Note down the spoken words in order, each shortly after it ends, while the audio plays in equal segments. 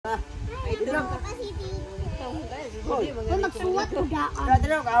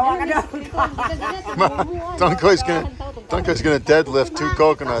Dunko's gonna deadlift 2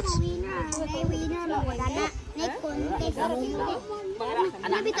 coconuts.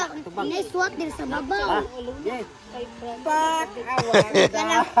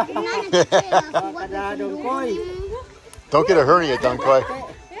 Don't get a hernia, Dunkoy.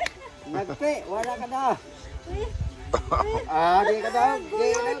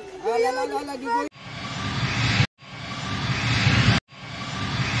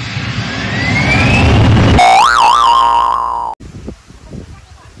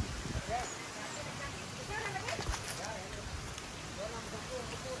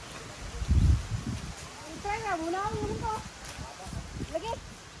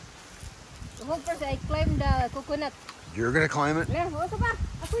 First, I climb the coconut. You're gonna climb it? Yeah, ako pa.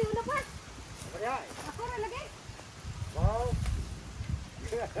 Ako yung una pa. Ako na lagi. Wow.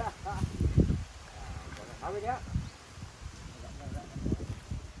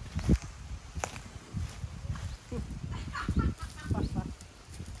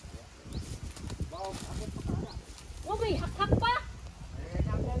 Oh, may hak-hak pa.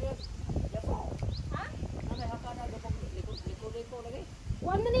 Ha?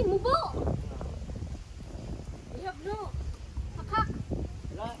 Wala na ni, mubo. We have no hak-hak.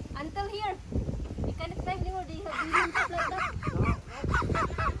 Until here. You cannot climb anymore. They have billions of like that.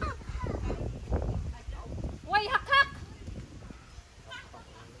 Why hak-hak?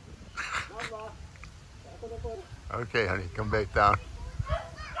 Okay, honey, come back down.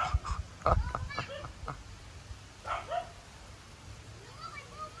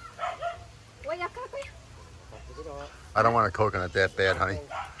 Why hak-hak? I don't want a coconut that bad, honey.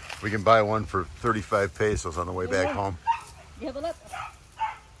 We can buy one for 35 pesos on the way back home. You have a lot.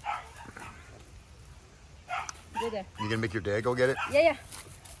 Go there. You gonna make your dad go get it? Yeah.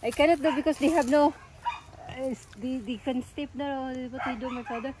 I cannot do because they have no. They can step there. What they do, my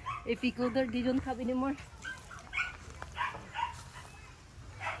father. If he go there, they don't have anymore.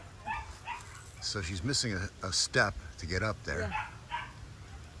 So she's missing a step to get up there. Yeah.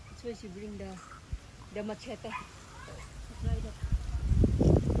 That's why she bring the machete. Try that.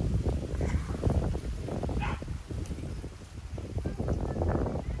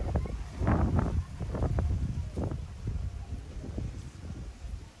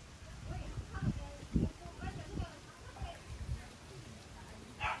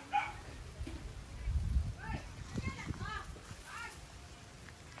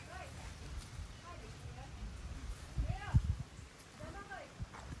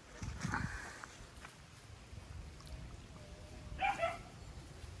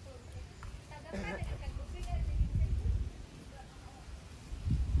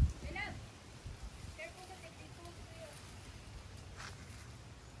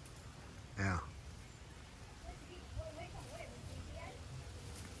 Yeah.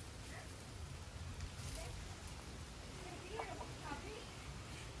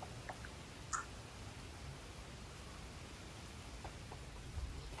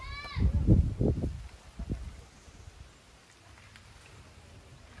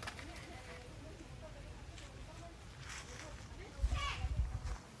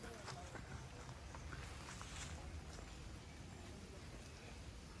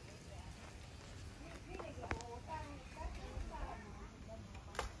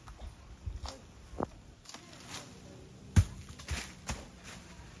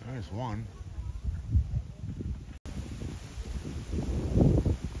 There's one.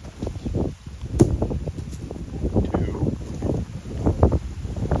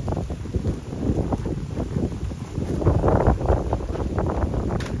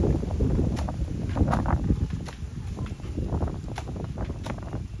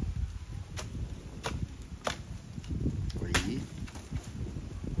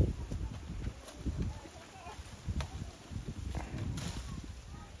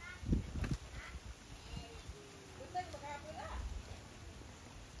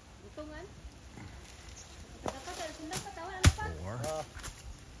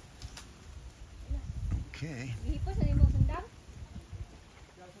 Okay.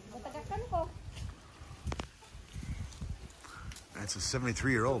 That's a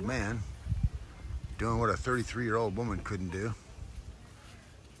 73-year-old man doing what a 33-year-old woman couldn't do.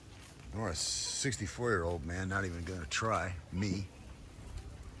 Or a 64-year-old man not even going to try. Me.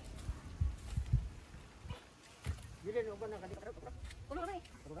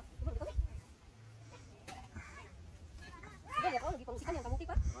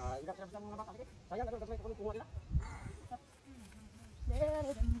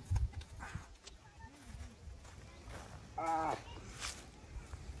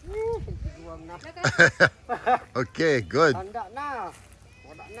 Okay, good. Tanda na.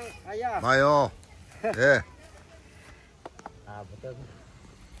 Wala na kaya. Mayo. Yeah. Betul.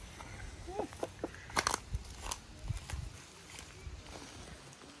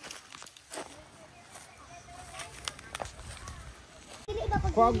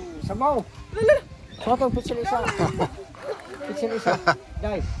 Kuang samaw. Sotong picture isa. Picture isa.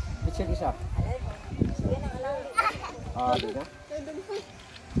 Dai, picture isa. Ah, di na.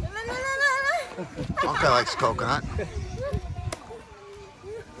 Uncle likes coconut.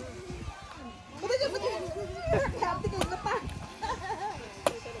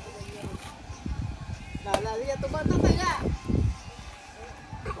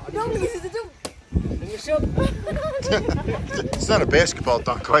 It's not a basketball,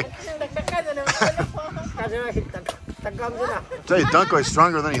 Dunkoy. Tell you, Dunkoy's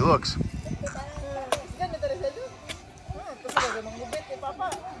stronger than he looks.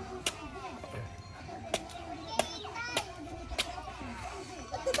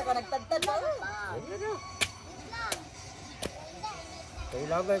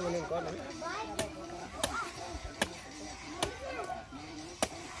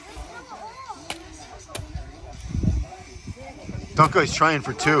 Dunkoy's trying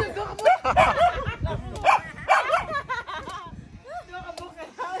for two.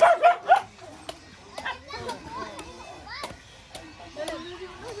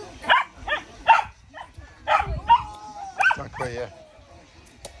 Dunkoy, yeah.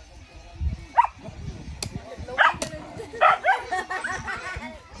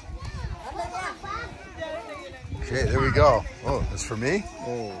 Okay, there we go. Oh, that's for me?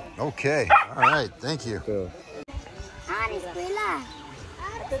 Oh. Okay. All right. Thank you.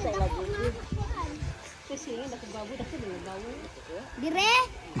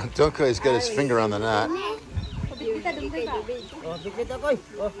 Dunkoy's got his finger on the knot. All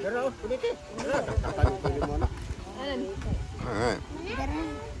right.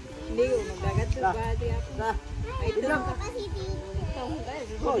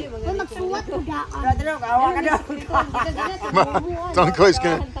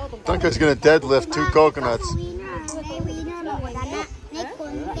 Dunkoy's gonna deadlift 2 coconuts.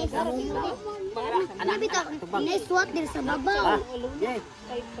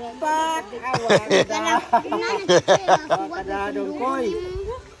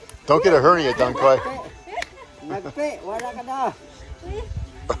 Don't get a hernia, Dunkoy.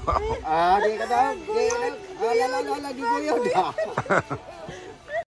 Ah, di ka daw. Di ka daw. Ala, di ko yun.